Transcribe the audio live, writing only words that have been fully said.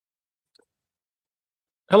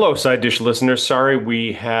Hello, Side Dish listeners. Sorry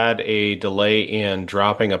we had a delay in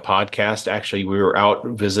dropping a podcast. Actually, we were out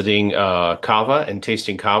visiting Kava and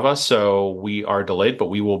tasting Kava, so we are delayed, but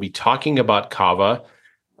we will be talking about Kava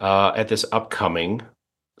at this upcoming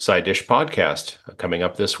Side Dish podcast coming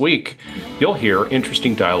up this week. You'll hear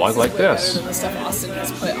interesting dialogue like Way better this. than the stuff Austin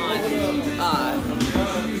has put on.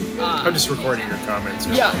 I'm just recording your comments.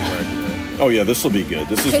 Yeah. Oh yeah, this will be good.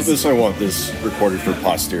 This I want this recorded for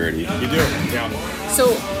posterity. You do? Yeah.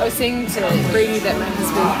 So I was saying to Brady that my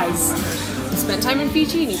husband has spent time in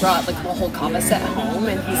Fiji, and he brought like the whole kava set home,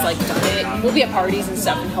 and he's like done it. We'll be at parties and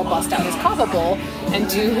stuff, and he'll bust out his kava bowl and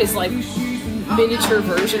do his like miniature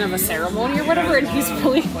version of a ceremony or whatever. And he's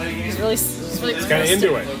really Kind of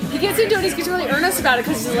into it. He gets into it. He gets really earnest about it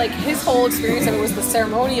because like his whole experience of it was the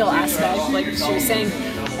ceremonial aspect. Like she was saying,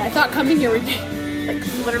 I thought coming here would be like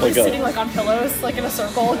literally sitting like on pillows, like in a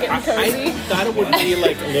circle, getting cozy. I thought it would be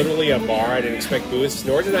like literally a bar. I didn't expect booze,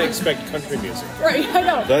 nor did I expect country music. Right, I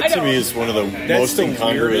know. That to me is one of the most the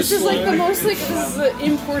incongruous. This is like the most like this is the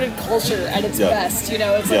imported culture at its best. You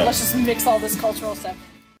know, it's like Yeah. let's just mix all this cultural stuff.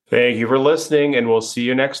 Thank you for listening, and we'll see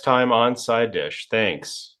you next time on Side Dish.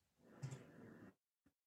 Thanks.